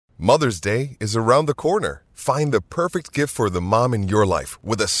Mother's Day is around the corner. Find the perfect gift for the mom in your life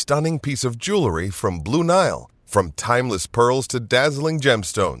with a stunning piece of jewelry from Blue Nile. From timeless pearls to dazzling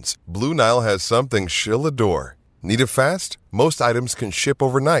gemstones, Blue Nile has something she'll adore. Need it fast? Most items can ship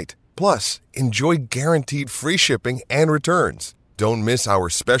overnight. Plus, enjoy guaranteed free shipping and returns. Don't miss our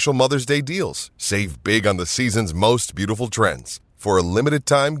special Mother's Day deals. Save big on the season's most beautiful trends. For a limited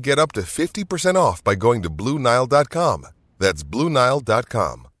time, get up to 50% off by going to BlueNile.com. That's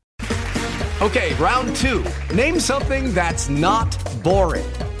BlueNile.com. Okay, round two. Name something that's not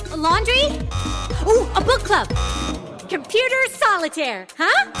boring. A laundry? Ooh, a book club. Computer solitaire,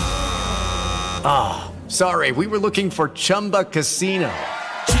 huh? Ah, sorry, we were looking for Chumba Casino.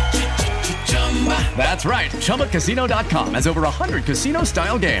 That's right, ChumbaCasino.com has over 100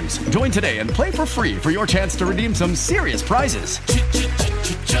 casino-style games. Join today and play for free for your chance to redeem some serious prizes.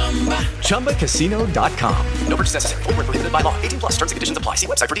 ChumbaCasino.com. No purchase necessary. Void where prohibited by law. 18 plus. Terms and conditions apply. See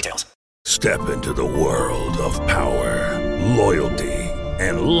website for details. Step into the world of power, loyalty,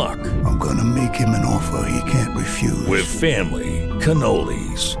 and luck. I'm gonna make him an offer he can't refuse. With family,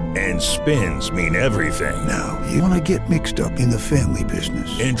 cannolis, and spins mean everything. Now, you wanna get mixed up in the family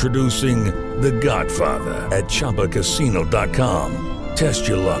business. Introducing The Godfather at ChumbaCasino.com. Test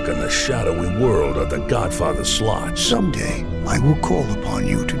your luck in the shadowy world of The Godfather slot. Someday, I will call upon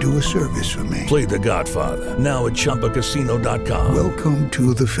you to do a service for me. Play The Godfather, now at ChumbaCasino.com. Welcome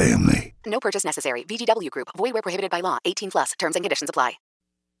to the family. No purchase necessary. VGW Group. Void where prohibited by law. 18 plus. Terms and conditions apply.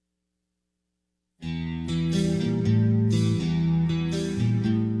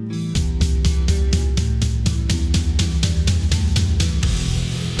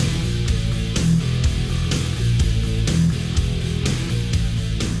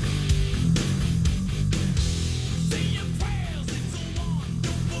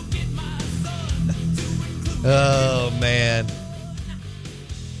 Oh, man.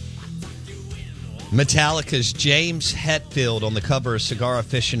 Metallica's James Hetfield on the cover of Cigar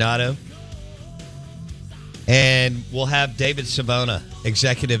Aficionado. And we'll have David Savona,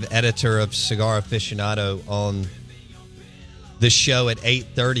 executive editor of Cigar Aficionado, on the show at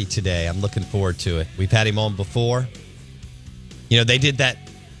 8:30 today. I'm looking forward to it. We've had him on before. You know, they did that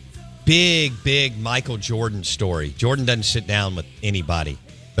big Michael Jordan story. Jordan doesn't sit down with anybody,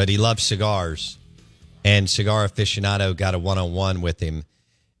 but he loves cigars. And Cigar Aficionado got a one-on-one with him.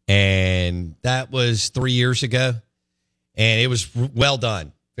 And that was 3 years ago. And it was well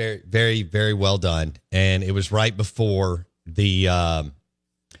done. Very, very, very well done. And it was right before the, the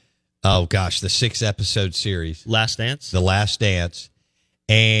 6-episode series. Last Dance? The Last Dance.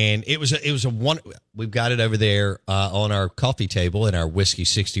 And it was a one. We've got it over there on our coffee table in our Whiskey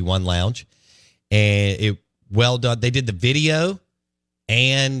 61 lounge. And it well done. They did the video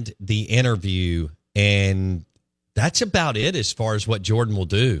and the interview. And that's about it as far as what Jordan will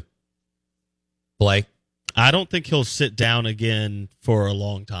do. Blake? I don't think he'll sit down again for a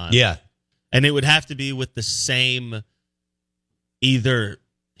long time. Yeah. And it would have to be with the same, either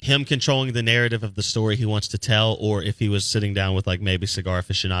him controlling the narrative of the story he wants to tell, or if he was sitting down with like maybe Cigar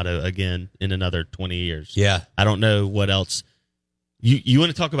Aficionado again in another 20 years. Yeah. I don't know what else. You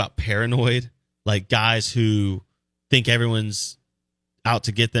want to talk about paranoid? Like guys who think everyone's out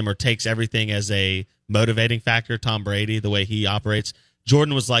to get them or takes everything as a motivating factor. Tom Brady, the way he operates.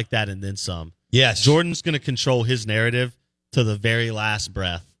 Jordan was like that and then some. Yes. Jordan's going to control his narrative to the very last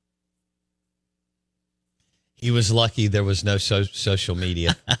breath. He was lucky there was no social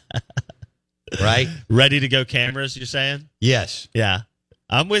media. Right? Ready to go cameras, you're saying? Yes. Yeah.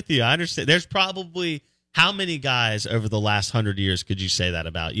 I'm with you. I understand. There's probably, how many guys over the last 100 years could you say that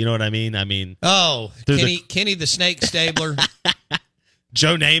about? You know what I mean? Oh, Kenny the Snake Stabler.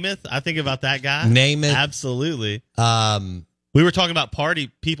 Joe Namath. I think about that guy. Namath. Absolutely. We were talking about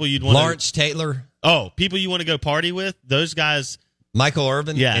party people you'd want Lawrence Taylor. Oh, people you want to go party with? Those guys. Michael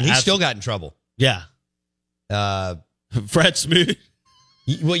Irvin. Yeah. And he still got in trouble. Yeah. Fred Smoot.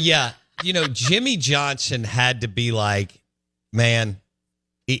 Well, yeah. You know, Jimmy Johnson had to be like, man,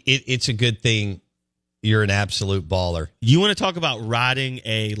 it's a good thing you're an absolute baller. You want to talk about riding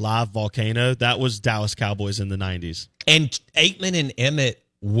a live volcano? That was Dallas Cowboys in the 90s. And Aikman and Emmett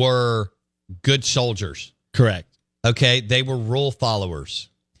were good soldiers. Correct. Okay, they were rule followers.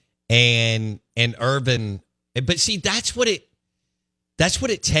 And Irvin, but see, that's what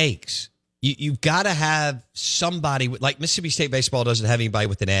it takes. You've got to have somebody, like Mississippi State baseball doesn't have anybody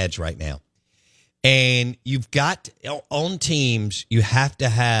with an edge right now. And you've got, on teams, you have to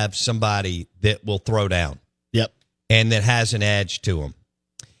have somebody that will throw down. Yep. And that has an edge to them.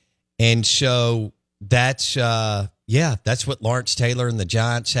 And so that's, Yeah, that's what Lawrence Taylor and the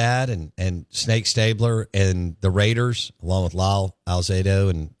Giants had, and Snake Stabler and the Raiders, along with Lyle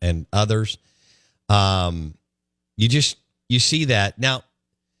Alzado and others. You see that now.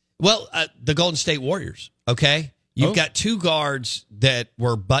 Well, the Golden State Warriors. Okay, you've got two guards that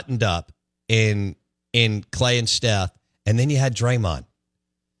were buttoned up in Clay and Steph, and then you had Draymond.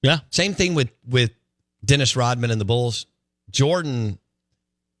 Yeah, same thing with Dennis Rodman and the Bulls. Jordan.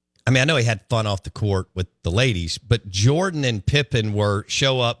 I mean, I know he had fun off the court with the ladies, but Jordan and Pippen were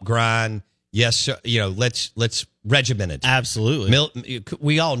show up, grind. Yes, let's regimented. Absolutely.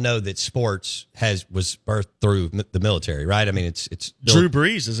 We all know that sports was birthed through the military, right? I mean, it's Drew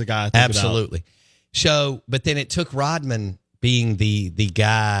Brees is a guy I think absolutely. About. So, but then it took Rodman being the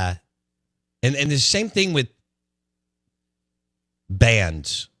guy, and the same thing with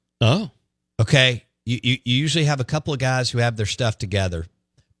bands. Oh, okay. You usually have a couple of guys who have their stuff together.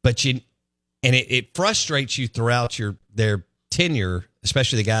 But it frustrates you throughout their tenure,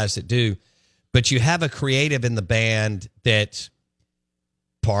 especially the guys that do. But you have a creative in the band that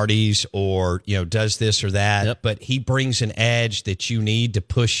parties or does this or that. Yep. But he brings an edge that you need to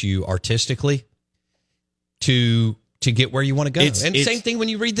push you artistically to get where you want to go. And same thing when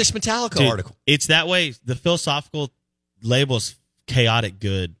you read this Metallica article. It's that way. The philosophical label is chaotic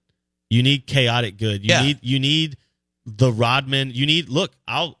good. You need chaotic good. You need the Rodman,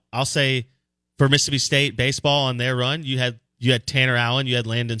 I'll say for Mississippi State baseball on their run, you had Tanner Allen, you had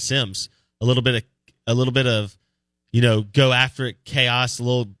Landon Sims, a little bit of go after it chaos, a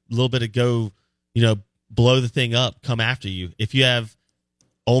little bit of go, blow the thing up, come after you. If you have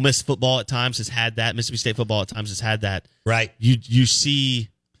Ole Miss football at times has had that, Mississippi State football at times has had that. Right. You see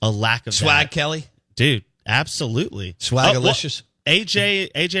a lack of Swag that. Kelly? Dude, absolutely. Swagalicious.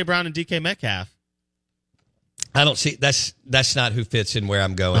 AJ Brown and DK Metcalf. I don't see that's not who fits in where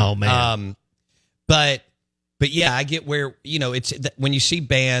I'm going. Oh man. But yeah, I get where it's when you see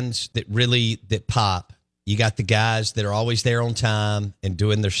bands that pop, you got the guys that are always there on time and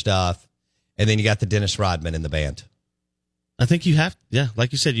doing their stuff, and then you got the Dennis Rodman in the band. I think you have,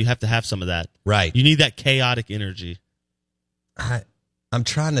 like you said, you have to have some of that. Right. You need that chaotic energy. I'm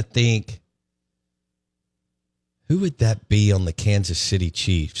trying to think. Who would that be on the Kansas City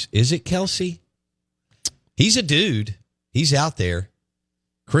Chiefs? Is it Kelsey? He's a dude. He's out there.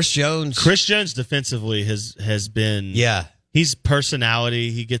 Chris Jones defensively has been He's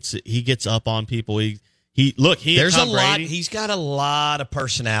personality. He gets up on people. There's a Brady, lot. He's got a lot of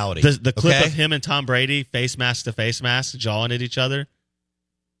personality. The clip of him and Tom Brady face mask to face mask jawing at each other.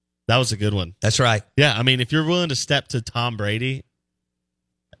 That was a good one. That's right. Yeah, I mean, if you're willing to step to Tom Brady,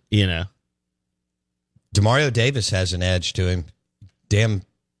 Demario Davis has an edge to him.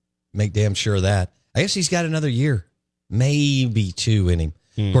 Make damn sure of that. I guess he's got another year, maybe two in him.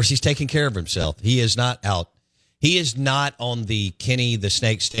 Of course, he's taking care of himself. He is not out. He is not on the Kenny the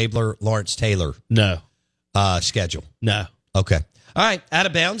Snake Stabler, Lawrence Taylor schedule. No. Okay. All right. Out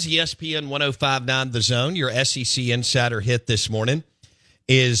of bounds, ESPN 105.9 The Zone. Your SEC Insider hit this morning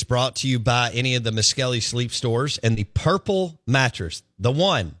is brought to you by any of the Miskelly Sleep Stores and the Purple Mattress. The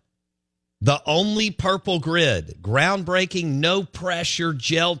one. The only purple grid, groundbreaking, no-pressure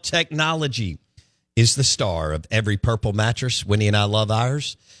gel technology is the star of every purple mattress. Winnie and I love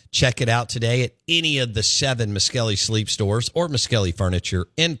ours. Check it out today at any of the 7 Miskelly Sleep Stores or Miskelly Furniture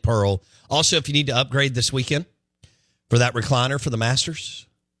in Pearl. Also, if you need to upgrade this weekend for that recliner for the Masters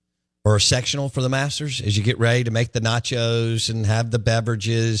or a sectional for the Masters as you get ready to make the nachos and have the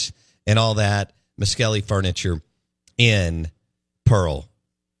beverages and all that, Miskelly Furniture in Pearl.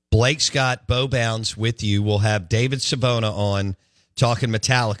 Blake Scott, Bo Bounds with you. We'll have David Savona on talking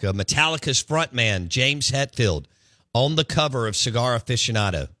Metallica. Metallica's frontman, James Hetfield, on the cover of Cigar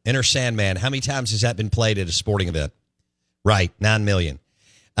Aficionado. Enter Sandman. How many times has that been played at a sporting event? Right, 9 million.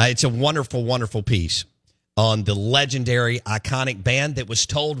 It's a wonderful, wonderful piece on the legendary, iconic band that was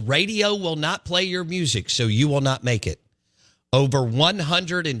told radio will not play your music, so you will not make it. Over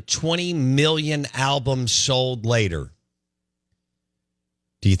 120 million albums sold later.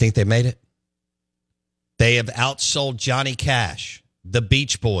 Do you think they made it? They have outsold Johnny Cash, the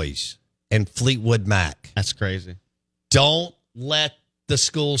Beach Boys, and Fleetwood Mac. That's crazy. Don't let the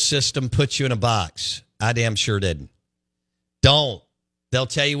school system put you in a box. I damn sure didn't. Don't. They'll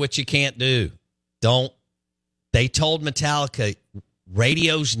tell you what you can't do. Don't. They told Metallica,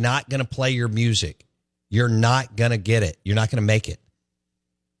 radio's not going to play your music. You're not going to get it. You're not going to make it.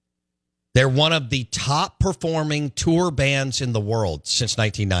 They're one of the top performing tour bands in the world since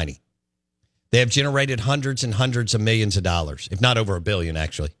 1990. They have generated hundreds and hundreds of millions of dollars, if not over $1 billion,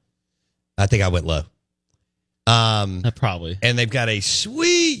 actually. I think I went low. Probably. And they've got a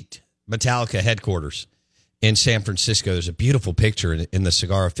sweet Metallica headquarters in San Francisco. There's a beautiful picture in the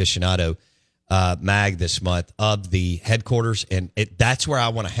Cigar Aficionado mag this month of the headquarters, and that's where I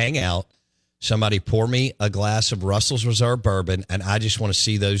want to hang out. Somebody pour me a glass of Russell's Reserve bourbon, and I just want to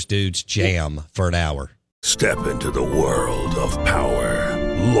see those dudes jam for an hour. Step into the world of power,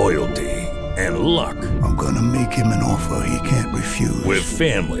 loyalty, and luck. I'm going to make him an offer he can't refuse. With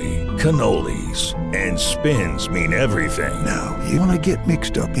family, cannolis, and spins mean everything. Now, you want to get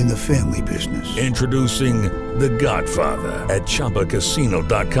mixed up in the family business. Introducing The Godfather at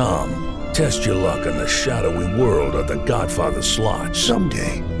ChumbaCasino.com. Test your luck in the shadowy world of The Godfather slot.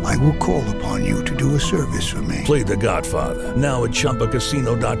 Someday, I will call upon you to do a service for me. Play The Godfather now at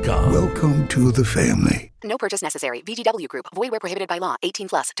ChumbaCasino.com. Welcome to the family. No purchase necessary. VGW Group. Void where prohibited by law.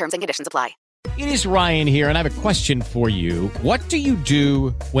 18+. Terms and conditions apply. It is Ryan here, and I have a question for you. What do you do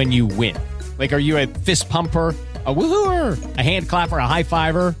when you win? Like, are you a fist pumper, a woohooer, a hand clapper, a high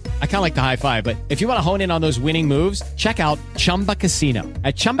fiver? I kind of like the high five, but if you want to hone in on those winning moves, check out Chumba Casino.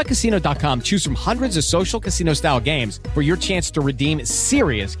 At ChumbaCasino.com, choose from hundreds of social casino-style games for your chance to redeem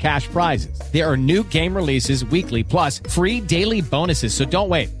serious cash prizes. There are new game releases weekly, plus free daily bonuses. So don't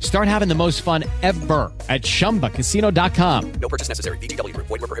wait. Start having the most fun ever at ChumbaCasino.com. No purchase necessary. VGW Group.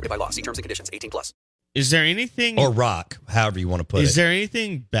 Void where prohibited by law. See terms and conditions. 18+. Is there anything... Or rock, however you want to put it. Is there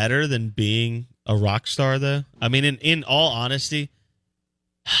anything better than being a rock star, though? I mean, in all honesty,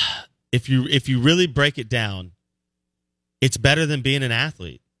 if you really break it down, it's better than being an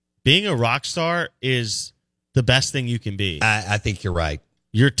athlete. Being a rock star is the best thing you can be. I think you're right.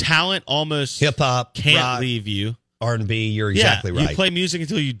 Your talent almost hip-hop can't rock, leave you. R&B, you're exactly right. You play music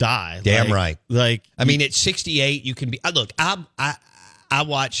until you die. Damn right. Like, I mean, at 68, you can be... Look, I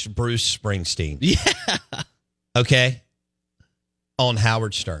watched Bruce Springsteen. Yeah. Okay? On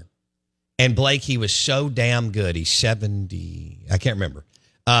Howard Stern. And Blake, he was so damn good. He's 70. I can't remember.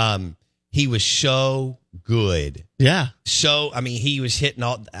 He was so good. Yeah. So, I mean, he was hitting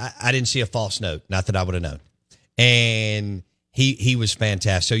all... I didn't see a false note. Not that I would have known. And he was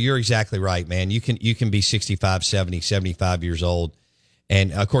fantastic. So you're exactly right, man. You can be 65, 70, 75 years old.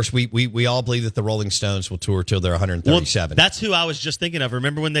 And, of course, we all believe that the Rolling Stones will tour till they're 137. Well, that's who I was just thinking of.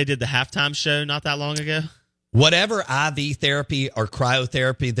 Remember when they did the halftime show not that long ago? Whatever IV therapy or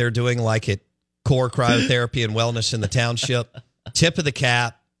cryotherapy they're doing, like at Core Cryotherapy and Wellness in the Township, tip of the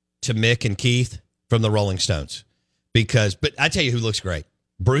cap to Mick and Keith from the Rolling Stones. But I tell you who looks great.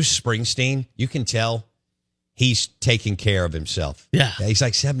 Bruce Springsteen, you can tell he's taking care of himself. Yeah. He's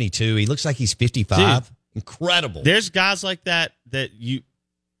like 72. He looks like he's 55. Dude, incredible. There's guys like that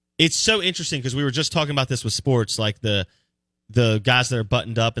it's so interesting because we were just talking about this with sports, like the guys that are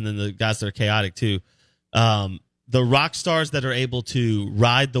buttoned up and then the guys that are chaotic too. The rock stars that are able to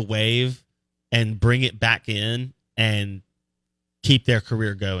ride the wave and bring it back in and keep their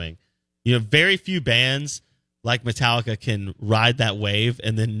career going. You know, very few bands like Metallica can ride that wave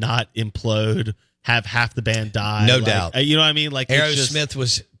and then not implode, have half the band die. No doubt. You know what I mean? Like Aerosmith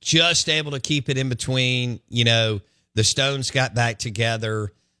was just able to keep it in between. You know, the Stones got back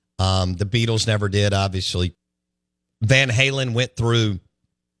together. The Beatles never did, obviously. Van Halen went through,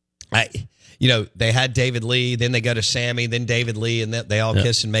 they had David Lee, then they go to Sammy, then David Lee, and they all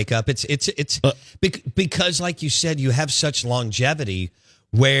kiss and make up. It's because, like you said, you have such longevity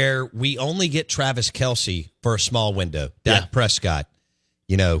where we only get Travis Kelce for a small window. Dak Prescott,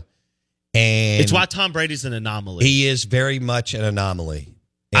 and it's why Tom Brady's an anomaly. He is very much an anomaly.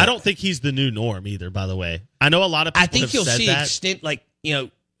 I don't think he's the new norm either, by the way. I know a lot of people I think you'll see that. Extent,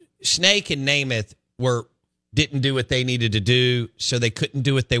 Snake and Namath didn't do what they needed to do, so they couldn't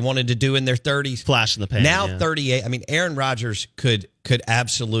do what they wanted to do in their 30s. Flash in the pan. Now 38. I mean, Aaron Rodgers could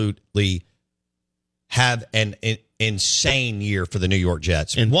absolutely have an insane year for the New York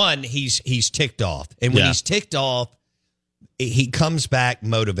Jets. And one, he's ticked off. And when he's ticked off, he comes back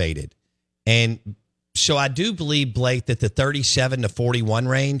motivated. And so I do believe, Blake, that the 37 to 41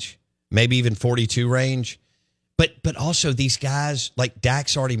 range, maybe even 42 range, but also these guys, like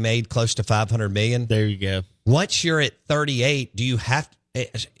Dak's already made close to $500 million. There you go. Once you're at 38, do you have to, I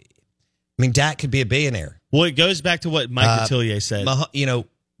mean, Dak could be a billionaire. Well, it goes back to what Mike Atelier said.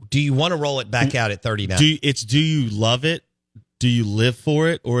 Do you want to roll it back out at 39? Do you love it? Do you live for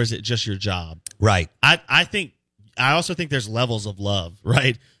it? Or is it just your job? Right. I also think there's levels of love,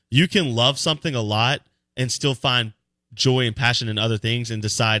 right? You can love something a lot and still find joy and passion in other things and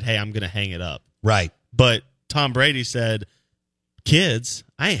decide, hey, I'm going to hang it up. Right. But Tom Brady said, kids,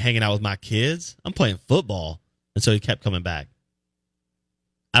 I ain't hanging out with my kids. I'm playing football. And so he kept coming back.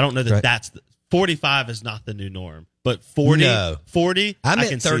 I don't know that that's 45 is not the new norm. but 40, No. 40, I'm I at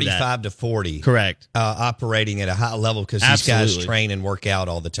can see that. 35 to 40. Correct. Operating at a high level because these guys train and work out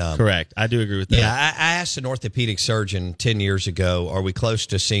all the time. Correct. I do agree with that. Yeah, I asked an orthopedic surgeon 10 years ago, are we close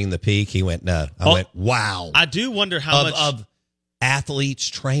to seeing the peak? He went, no. I went, wow. I do wonder how much of athletes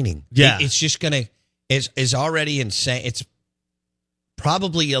training. Yeah. It's just going to, it's already insane. It's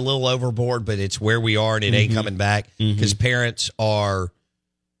probably a little overboard, but it's where we are and it ain't coming back because parents are,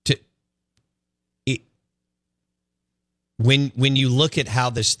 when you look at how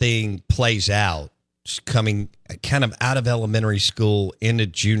this thing plays out, just coming kind of out of elementary school into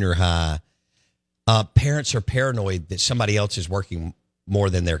junior high, parents are paranoid that somebody else is working more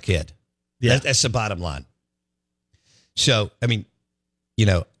than their kid. Yeah. That's the bottom line. So, I mean,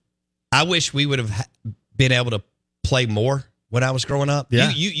 I wish we would have been able to play more when I was growing up. Yeah.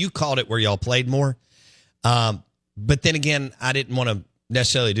 You called it where y'all played more. But then again, I didn't want to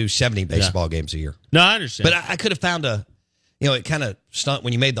necessarily do 70 baseball games a year. No, I understand. But I could have found it kind of stunk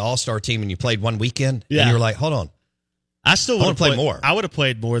when you made the All-Star team and you played one weekend. Yeah. And you were like, hold on. I still would have played more. I would have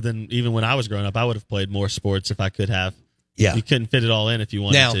played more than even when I was growing up. I would have played more sports if I could have. Yeah. You couldn't fit it all in if you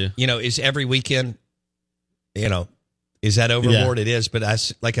wanted to. Now, is every weekend, is that overboard? Yeah. It is. But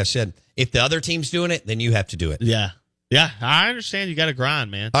like I said, if the other team's doing it, then you have to do it. Yeah. Yeah. I understand. You got to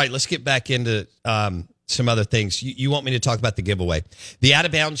grind, man. All right, let's get back into some other things. You want me to talk about the giveaway. The Out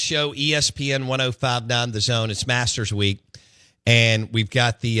of Bounds Show, ESPN 105.9 The Zone. It's Masters Week. And we've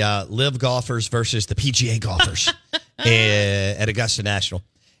got the live golfers versus the PGA golfers at Augusta National.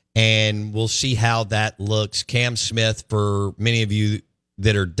 And we'll see how that looks. Cam Smith, for many of you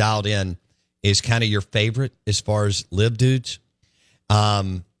that are dialed in, is kind of your favorite as far as live dudes.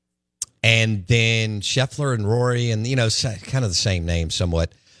 And then Scheffler and Rory and, kind of the same name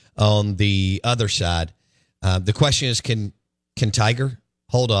somewhat on the other side. The question is, can Tiger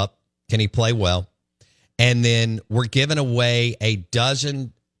hold up? Can he play well? And then we're giving away a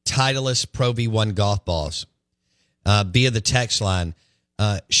dozen Titleist Pro V1 golf balls via the text line.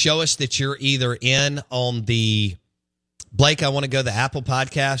 Show us that you're either in on the Blake, I want to go the Apple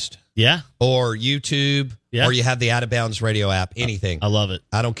podcast. Yeah. Or YouTube. Yeah. Or you have the Out of Bounds radio app. Anything. I love it.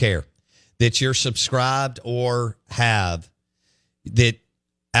 I don't care. That you're subscribed or have that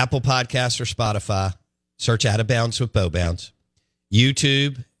Apple Podcasts or Spotify. Search Out of Bounds with Bo Bounds.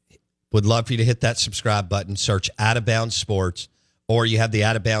 YouTube. Would love for you to hit that subscribe button. Search Out of Bounds Sports, or you have the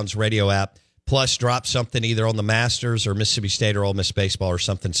Out of Bounds radio app. Plus, drop something either on the Masters or Mississippi State or Ole Miss baseball or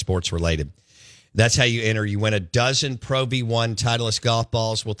something sports related. That's how you enter. You win a dozen Pro V1 Titleist golf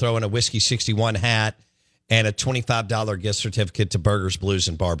balls. We'll throw in a Whiskey 61 hat and a $25 gift certificate to Burgers, Blues,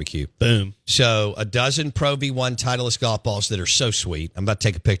 and Barbecue. Boom. So a dozen Pro V1 Titleist golf balls that are so sweet. I'm about to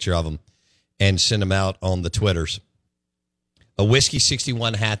take a picture of them and send them out on the Twitters. A Whiskey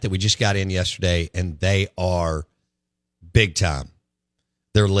 61 hat that we just got in yesterday, and they are big time.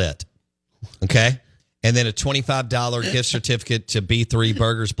 They're lit. Okay? And then a $25 gift certificate to B3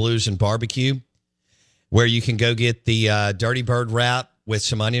 Burgers, Blues, and Barbecue, where you can go get the Dirty Bird wrap with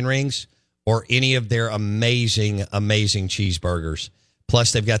some onion rings or any of their amazing, amazing cheeseburgers.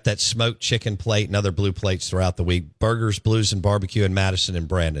 Plus, they've got that smoked chicken plate and other blue plates throughout the week. Burgers, Blues, and Barbecue in Madison and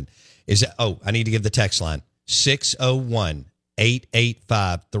Brandon. I need to give the text line.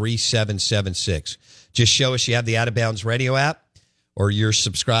 601-885-3776. Just show us you have the Out of Bounds radio app, or you're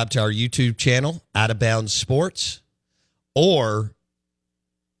subscribed to our YouTube channel, Out of Bounds Sports, or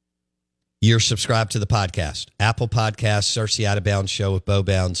you're subscribed to the podcast. Apple Podcasts, search the Out of Bounds Show with Bo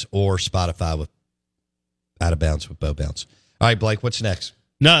Bounds, or Spotify with Out of Bounds with Bo Bounds. All right, Blake, what's next?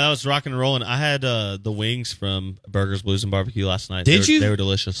 No, that was rocking and rolling. I had the wings from Burgers, Blues, and Barbecue last night. Did you? They were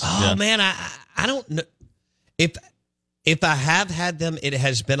delicious. Oh, yeah. man, I don't know. If I have had them, it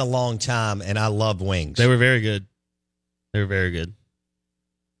has been a long time, and I love wings. They were very good. They were very good.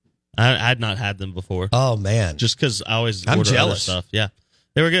 I had not had them before. Oh, man. Just because I always I'm order jealous. other stuff. Yeah,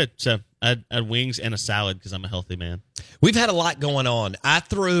 they were good. So I had wings and a salad because I'm a healthy man. We've had a lot going on. I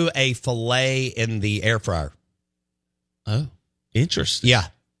threw a filet in the air fryer. Oh, interesting. Yeah.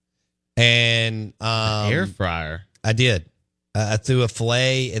 And air fryer. I did. I threw a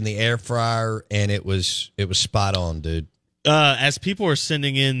filet in the air fryer, and it was spot on, dude. As people are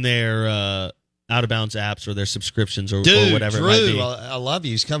sending in their Out of Bounds apps or their subscriptions or whatever Drew, it might be. I love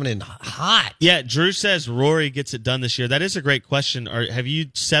you. He's coming in hot. Yeah, Drew says Rory gets it done this year. That is a great question. Have you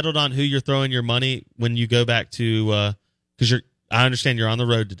settled on who you're throwing your money when you go back to? Because I understand you're on the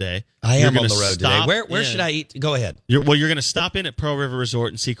road today. I am on the road today. Where should I eat? Go ahead. You're going to stop in at Pearl River Resort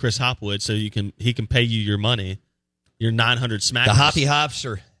and see Chris Hopwood, so he can pay you your money. Your 900 smackers. The Hoppy Hops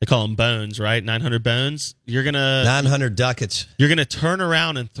are. They call them bones, right? 900 bones. You're gonna 900 ducats. You're gonna turn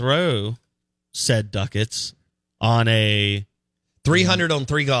around and throw said ducats on a 300 on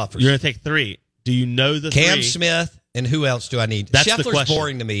 3 golfers. You're going to take 3. Do you know the Cam 3? Smith, and who else do I need? That's the Scheffler's question.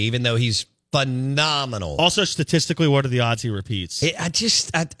 boring to me, even though he's phenomenal. Also, statistically, what are the odds he repeats?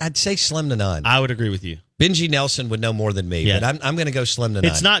 I'd say slim to none. I would agree with you. Benji Nelson would know more than me, Yeah. but I'm going to go slim to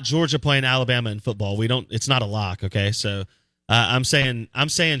none. It's not Georgia playing Alabama in football. It's not a lock. Okay, so I'm saying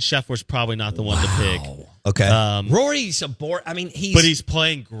Scheffler's probably not the one to pick. Okay, Rory's a bore. I mean, he's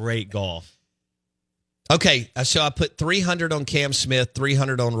playing great golf. Okay, so I put 300 on Cam Smith,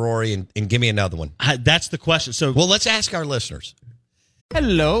 300 on Rory, and give me another one. That's the question. So, well, let's ask our listeners.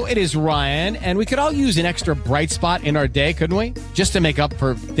 Hello, it is Ryan, and we could all use an extra bright spot in our day, couldn't we? Just to make up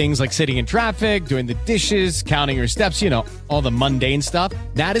for things like sitting in traffic, doing the dishes, counting your steps, all the mundane stuff.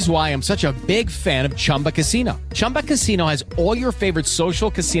 That is why I'm such a big fan of Chumba Casino. Chumba Casino has all your favorite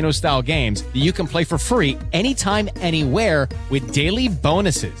social casino-style games that you can play for free anytime, anywhere with daily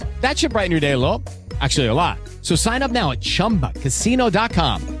bonuses. That should brighten your day a little. Actually, a lot. So sign up now at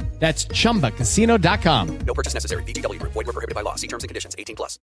ChumbaCasino.com. That's ChumbaCasino.com. No purchase necessary. VGW Group. Void where prohibited by law. See terms and conditions.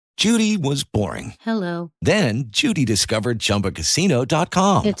 18+. Judy was boring. Hello. Then Judy discovered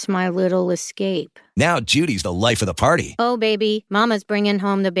ChumbaCasino.com. It's my little escape. Now Judy's the life of the party. Oh, baby, mama's bringing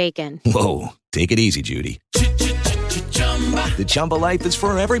home the bacon. Whoa, take it easy, Judy. The Chumba life is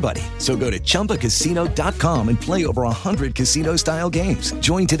for everybody. So go to ChumbaCasino.com and play over 100 casino-style games.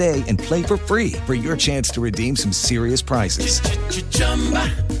 Join today and play for free for your chance to redeem some serious prizes.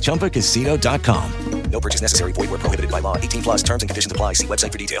 ChumbaCasino.com. No purchase necessary. Void where prohibited by law. 18+. Terms and conditions apply. See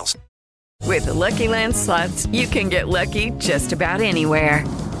website for details. With the Lucky Land Slots, you can get lucky just about anywhere.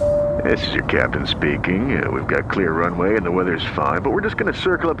 This is your captain speaking. We've got clear runway and the weather's fine, but we're just going to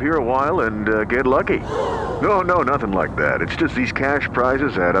circle up here a while and get lucky. No, nothing like that. It's just these cash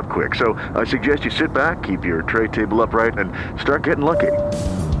prizes add up quick. So I suggest you sit back, keep your tray table upright, and start getting lucky.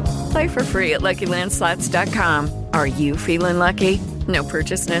 Play for free at LuckyLandSlots.com. Are you feeling lucky? No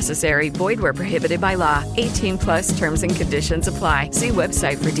purchase necessary. Void where prohibited by law. 18+ terms and conditions apply. See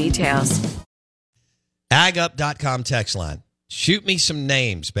website for details. AgUp.com text line. Shoot me some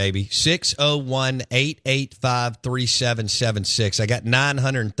names, baby. 601-885-3776. I got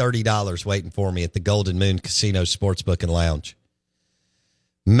 $930 waiting for me at the Golden Moon Casino Sportsbook and Lounge.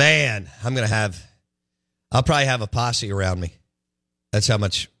 Man, I'll probably have a posse around me. That's how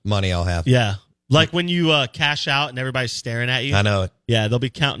much money I'll have. Yeah. Like when you cash out and everybody's staring at you. I know it. Yeah, they'll be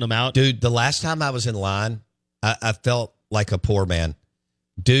counting them out. Dude, the last time I was in line, I felt like a poor man.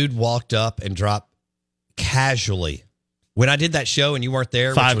 Dude walked up and dropped casually. When I did that show and you weren't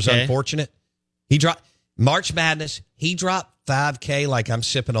there, which was unfortunate, he dropped March Madness. He dropped $5K like I'm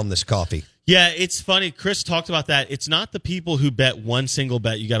sipping on this coffee. Yeah, it's funny. Chris talked about that. It's not the people who bet one single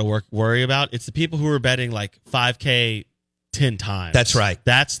bet you got to worry about. It's the people who are betting like $5K 10 times. That's right.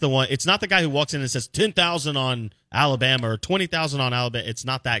 That's the one. It's not the guy who walks in and says 10,000 on Alabama or 20,000 on Alabama. It's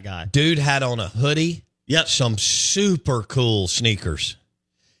not that guy. Dude had on a hoodie. Yep. Some super cool sneakers.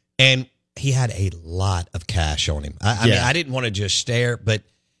 And he had a lot of cash on him. I mean, I didn't want to just stare, but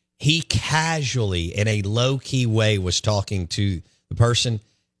he casually, in a low-key way, was talking to the person,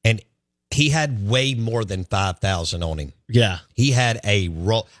 and he had way more than 5,000 on him. Yeah. He had a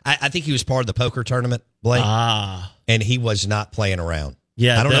roll. I think he was part of the poker tournament, Blake. And he was not playing around.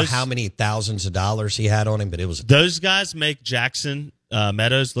 Yeah. I don't know how many thousands of dollars he had on him, but it was... Those guys make Jackson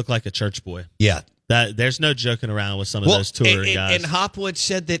Meadows look like a church boy. Yeah. There's no joking around with some of those touring guys. And Hopwood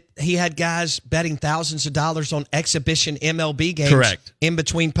said that he had guys betting thousands of dollars on exhibition MLB games. Correct. In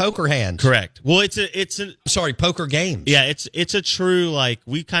between poker hands. Correct. Well, poker games. Yeah, it's a true, like,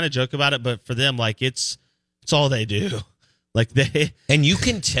 we kind of joke about it, but for them, like, it's all they do. Like, and you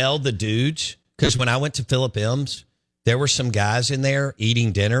can tell the dudes, because when I went to Philip M's, there were some guys in there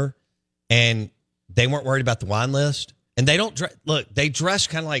eating dinner, and they weren't worried about the wine list. And they don't they dress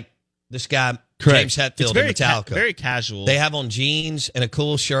kind of like this guy. Correct. James Hetfield in Metallica. Very casual. They have on jeans and a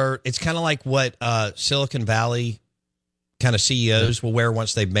cool shirt. It's kind of like what Silicon Valley kind of CEOs will wear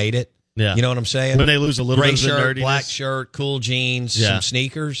once they've made it. Yeah. You know what I'm saying? When they lose a little Gray bit of shirt, the nerdiness. black shirt, cool jeans, some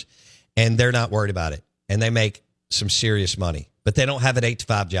sneakers, and they're not worried about it. And they make some serious money. But they don't have an 8 to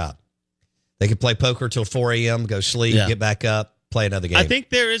 5 job. They can play poker till 4 a.m., go sleep, get back up, play another game. I think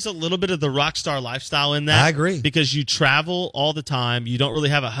there is a little bit of the rock star lifestyle in that. I agree. Because you travel all the time. You don't really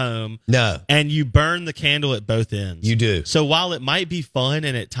have a home. No. And you burn the candle at both ends. You do. So while it might be fun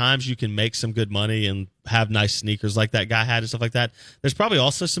and at times you can make some good money and have nice sneakers like that guy had and stuff like that, there's probably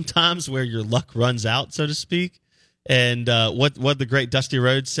also some times where your luck runs out, so to speak. And what the great Dusty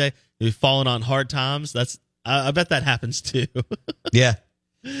Rhodes say, you've fallen on hard times. I bet that happens too. Yeah.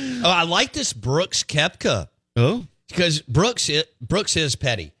 Oh, I like this Brooks Koepka. Oh. Because Brooks is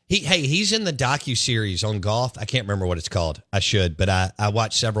petty. He's in the docuseries on golf. I can't remember what it's called. I should, but I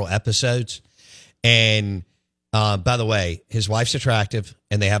watched several episodes. And by the way, his wife's attractive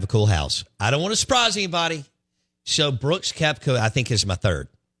and they have a cool house. I don't want to surprise anybody. So Brooks Koepka, I think, is my third.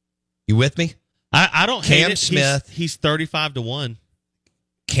 You with me? I don't hate it. Cam Smith. He's 35-1.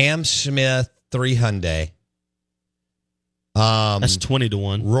 Cam Smith, 3 Hyundai. That's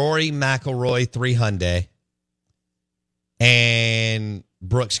 20-1. Rory McIlroy, 3 Hyundai. And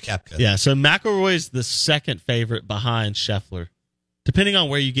Brooks Koepka. Yeah, so McIlroy is the second favorite behind Scheffler. Depending on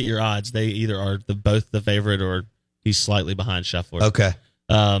where you get your odds, they either are both the favorite or he's slightly behind Scheffler. Okay.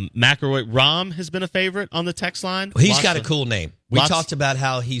 McIlroy, Rahm has been a favorite on the text line. He's got a cool name. We talked about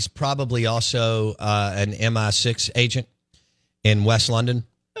how he's probably also an MI6 agent in West London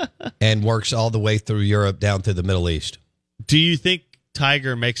and works all the way through Europe down to the Middle East. Do you think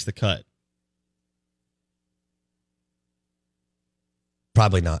Tiger makes the cut?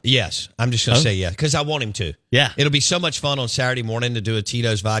 Probably not. Yes. I'm just going to say yeah, because I want him to. Yeah. It'll be so much fun on Saturday morning to do a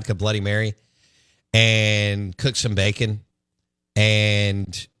Tito's Vodka Bloody Mary and cook some bacon.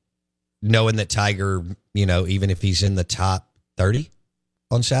 And knowing that Tiger, even if he's in the top 30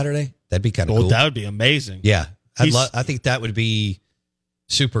 on Saturday, that'd be kind of cool. That would be amazing. Yeah. I think that would be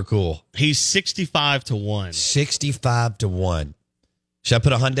super cool. He's 65-1. 65-1. Should I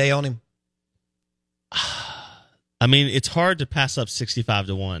put a Hyundai on him? I mean, it's hard to pass up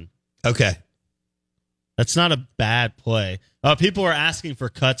 65-1. Okay. That's not a bad play. People are asking for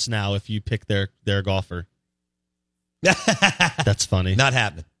cuts now if you pick their golfer. That's funny. Not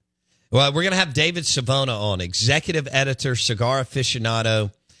happening. Well, we're going to have David Savona on, executive editor, Cigar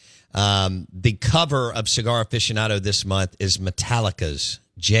Aficionado. The cover of Cigar Aficionado this month is Metallica's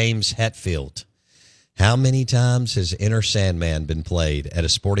James Hetfield. How many times has Enter Sandman been played at a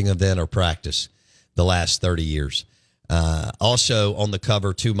sporting event or practice the last 30 years? Also on the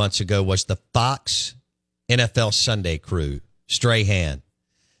cover 2 months ago was the Fox NFL Sunday crew, Strahan.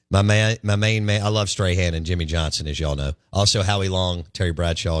 My main man, I love Strahan and Jimmy Johnson, as y'all know. Also Howie Long, Terry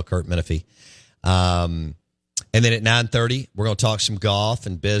Bradshaw, Kurt Menefee. And then at 9:30, we're going to talk some golf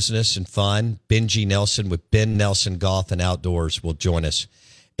and business and fun. Benji Nelson with Ben Nelson Golf and Outdoors will join us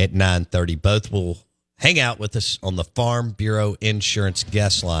at 9:30. Both will hang out with us on the Farm Bureau Insurance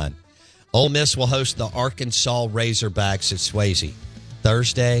guest line. Ole Miss will host the Arkansas Razorbacks at Swayze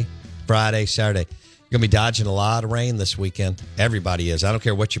Thursday, Friday, Saturday. You're going to be dodging a lot of rain this weekend. Everybody is. I don't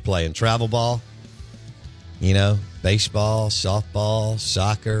care what you're playing. Travel ball, baseball, softball,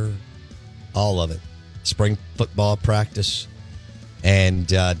 soccer, all of it. Spring football practice. And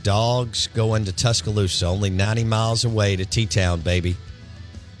dogs going to Tuscaloosa, only 90 miles away to T-Town, baby.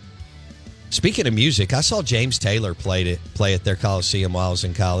 Speaking of music, I saw James Taylor play at their Coliseum while I was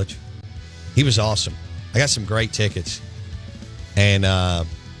in college. He was awesome. I got some great tickets. And,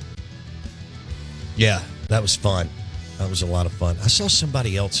 yeah, that was fun. That was a lot of fun. I saw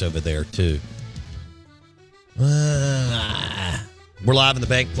somebody else over there, too. We're live in the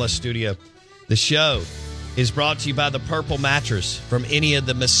Bank Plus studio. The show is brought to you by the Purple Mattress from any of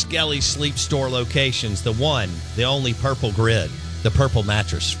the Muskelly Sleep Store locations. The one, the only Purple Grid. The Purple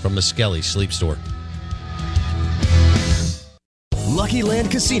Mattress from Muskelly Sleep Store. Lucky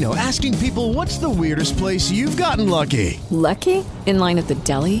Land Casino, asking people, what's the weirdest place you've gotten lucky? Lucky? In line at the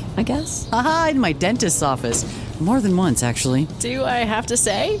deli, I guess? Aha, in my dentist's office. More than once, actually. Do I have to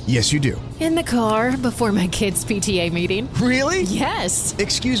say? Yes, you do. In the car before my kids' PTA meeting. Really? Yes.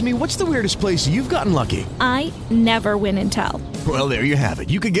 Excuse me, what's the weirdest place you've gotten lucky? I never win and tell. Well, there you have it.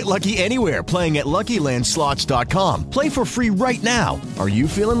 You can get lucky anywhere, playing at LuckyLandSlots.com. Play for free right now. Are you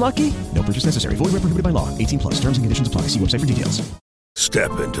feeling lucky? No purchase necessary. Void where prohibited by law. 18+. Terms and conditions apply. See website for details.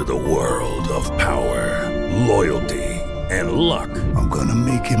 Step into the world of power, loyalty, and luck. I'm going to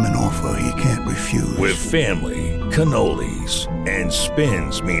make him an offer he can't refuse. With family, cannolis, and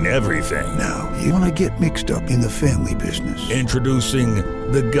spins mean everything. Now, you want to get mixed up in the family business. Introducing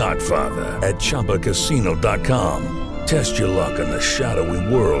The Godfather at ChumbaCasino.com. Test your luck in the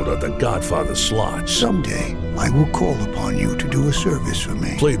shadowy world of The Godfather slot. Someday, I will call upon you to do a service for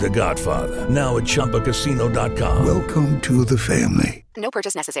me. Play The Godfather, now at ChumbaCasino.com. Welcome to the family. No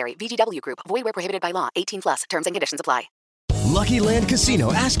purchase necessary. VGW Group. Void where prohibited by law. 18+. Terms and conditions apply. Lucky Land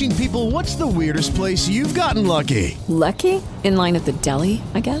Casino, asking people, what's the weirdest place you've gotten lucky? Lucky? In line at the deli,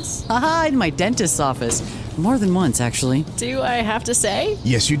 I guess? Aha, in my dentist's office. More than once, actually. Do I have to say?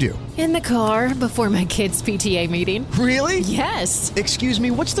 Yes, you do. In the car before my kids' PTA meeting. Really? Yes. Excuse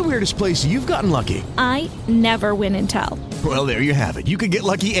me, what's the weirdest place you've gotten lucky? I never win and tell. Well, there you have it. You can get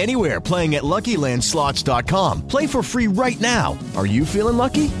lucky anywhere, playing at LuckyLandSlots.com. Play for free right now. Are you feeling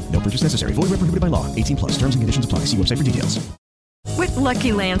lucky? No purchase necessary. Void where prohibited by law. 18+. Terms and conditions apply. See website for details. With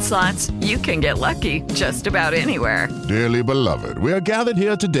Lucky Land Slots, you can get lucky just about anywhere. Dearly beloved, we are gathered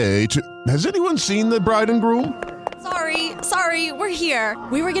here today to... Has anyone seen the bride and groom? Sorry, we're here.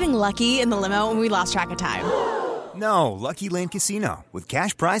 We were getting lucky in the limo and we lost track of time. No, Lucky Land Casino, with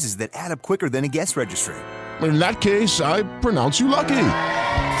cash prizes that add up quicker than a guest registry. In that case, I pronounce you lucky.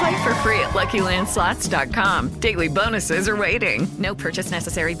 Play for free at LuckyLandSlots.com. Daily bonuses are waiting. No purchase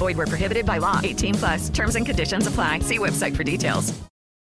necessary. Void where prohibited by law. 18+. Terms and conditions apply. See website for details.